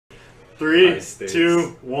3,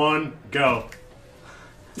 2, 1, go.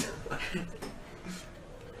 Is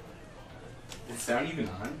sound even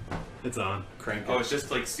on? It's on. Crank it. Oh, it's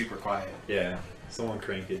just like super quiet. Yeah. Someone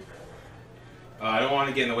crank it. I don't want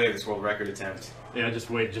to get in the way of this world record attempt. Yeah,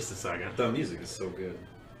 just wait just a second. The music is so good.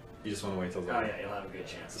 You just want to wait till the, Oh yeah, you'll have a good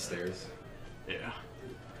chance. the stairs. Yeah.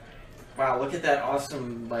 Wow, look at that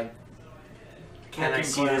awesome, like, can I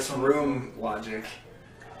see this room logic.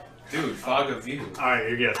 Dude, fog of view. Alright,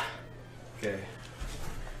 you're good. Okay.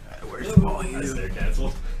 Where's the volume? That's there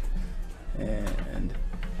canceled. And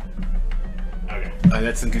Okay.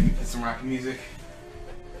 That's some rockin' music.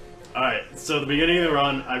 Alright, so the beginning of the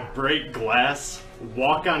run, I break glass,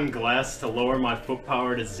 walk on glass to lower my foot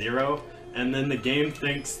power to 0, and then the game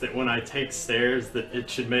thinks that when I take stairs that it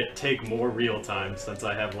should take more real time since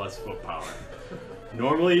I have less foot power.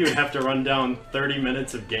 Normally you would have to run down 30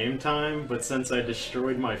 minutes of game time, but since I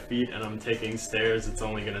destroyed my feet and I'm taking stairs, it's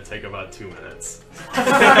only going to take about 2 minutes.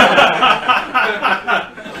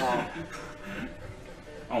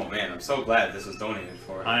 Oh man, I'm so glad this was donated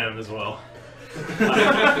for. I am as well.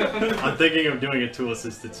 I'm thinking of doing a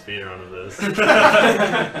tool-assisted speedrun of this.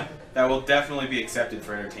 That will definitely be accepted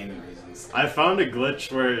for entertainment reasons. I found a glitch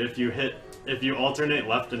where if you alternate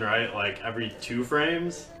left and right like every 2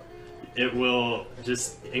 frames, it will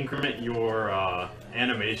just increment your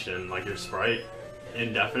animation, like your sprite,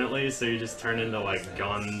 indefinitely, so you just turn into like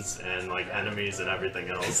guns and like enemies and everything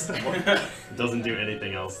else. It doesn't do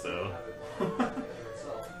anything else though.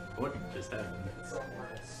 What just happened?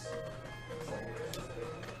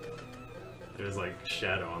 There's like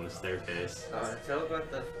shadow on the staircase. Tell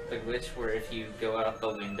about the glitch where if you go out the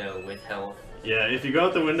window with health. Yeah, if you go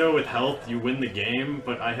out the window with health, you win the game,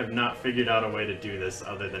 but I have not figured out a way to do this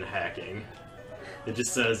other than hacking. It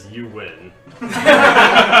just says, you win.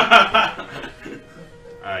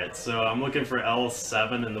 Alright, so I'm looking for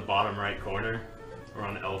L7 in the bottom right corner. We're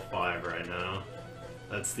on L5 right now.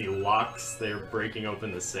 That's the locks. They're breaking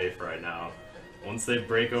open the safe right now. Once they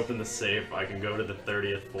break open the safe, I can go to the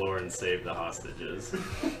 30th floor and save the hostages.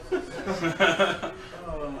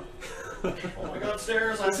 Oh my god,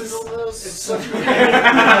 stairs, I feel this.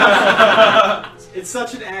 It's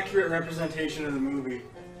such an accurate representation of the movie.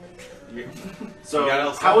 So,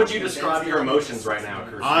 how would you describe your emotions right now,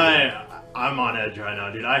 Kirkq? I'm on edge right now,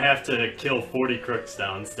 dude. I have to kill 40 crooks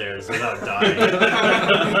downstairs without dying.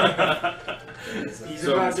 He's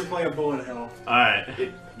about to play a bullet hell.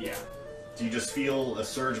 Alright. Yeah. Do you just feel a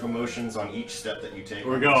surge of emotions on each step that you take?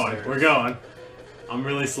 We're going. I'm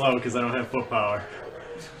really slow because I don't have foot power.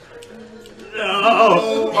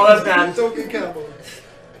 No! Oh, that's bad. Token cowboy.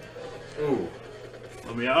 Ooh.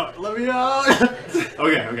 Let me out. Let me out!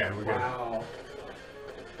 Okay, we're good. Wow.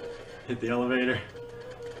 Hit the elevator.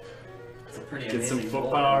 It's a pretty Get amazing some foot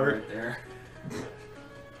bullet power. right there.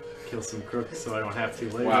 Kill some crooks so I don't have to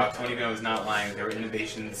later. Wow, Tony Bell is not lying. There were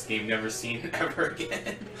innovations game never seen ever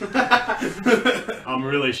again. I'm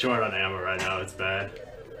really short on ammo right now. It's bad.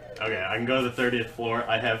 Okay, I can go to the 30th floor.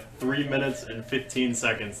 I have 3 minutes and 15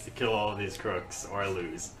 seconds to kill all of these crooks, or I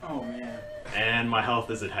lose. Oh man. And my health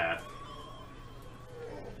is at half.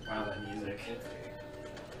 Wow, that music.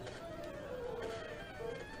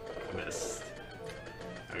 I missed.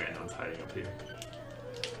 Okay, no one's hiding up here.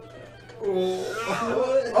 Oh!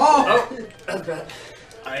 That's bad.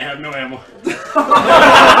 I have no ammo.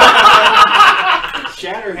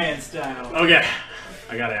 Shatterhand style. Okay,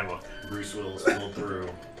 I got ammo. Bruce Willis pulled through.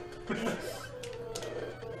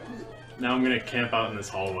 Now I'm gonna camp out in this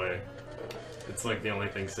hallway. It's like the only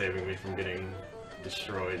thing saving me from getting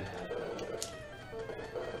destroyed.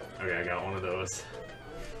 Okay, I got one of those.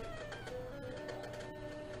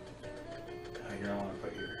 You're gonna want to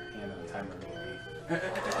put your hand on the timer, maybe.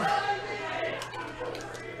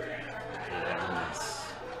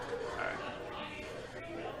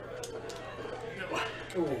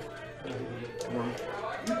 Oh!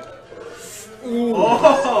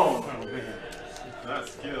 Oh man,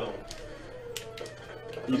 That's skill.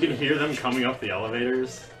 You can hear them coming up the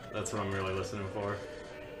elevators. That's what I'm really listening for.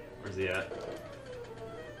 Where's he at?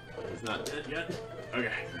 He's not dead yet.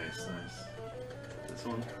 Okay. nice. This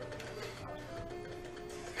one.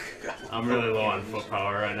 I'm really low on foot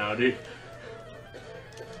power right now, dude.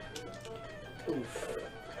 Oof.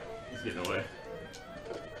 He's getting away.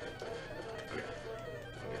 Okay.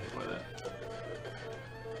 I'm gonna hit by that.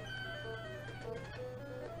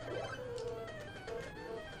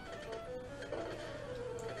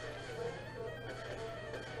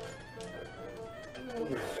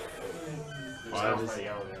 Why is the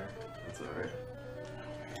elevator? That's alright.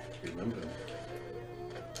 Remember.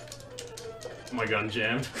 My gun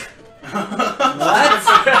jammed. What?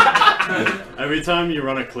 Every time you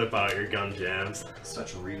run a clip out, your gun jams.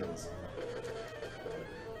 Such realism.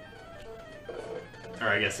 Or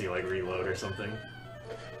I guess you like reload or something.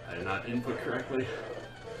 I did not input correctly.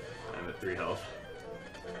 I'm at 3 health.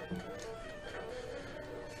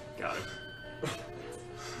 Got him.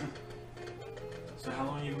 So how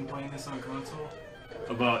long have you been playing this on console?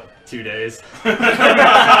 About 2 days. Can you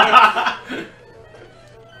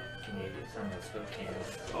get some of those Coke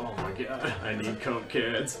cans? Oh my god, I need Coke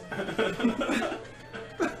cans.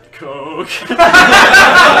 Coke.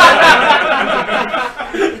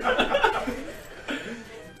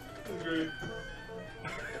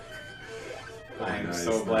 I am Nice,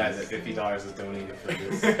 so glad nice. that $50 is donated for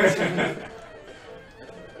this.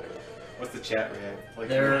 What's the chat react? Like,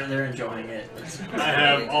 They're enjoying it. I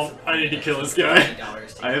have all. I need to kill this guy.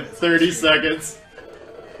 I have 30 seconds.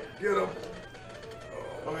 Get him.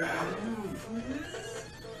 Oh, yeah.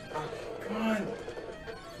 Come on.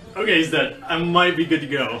 Okay, he's dead. I might be good to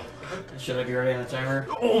go. Should I be ready on the timer?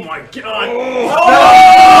 Oh my god!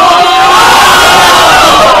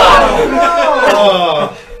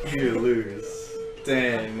 Oh, you lose.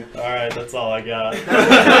 Dang. Alright, that's all I got.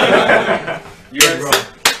 You're wrong.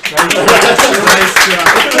 Nice job.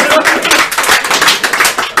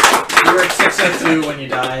 You were at 602 when you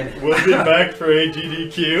died. We'll be back for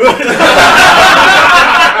SGDQ. You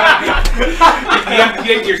have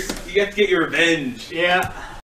to get your revenge. Yeah.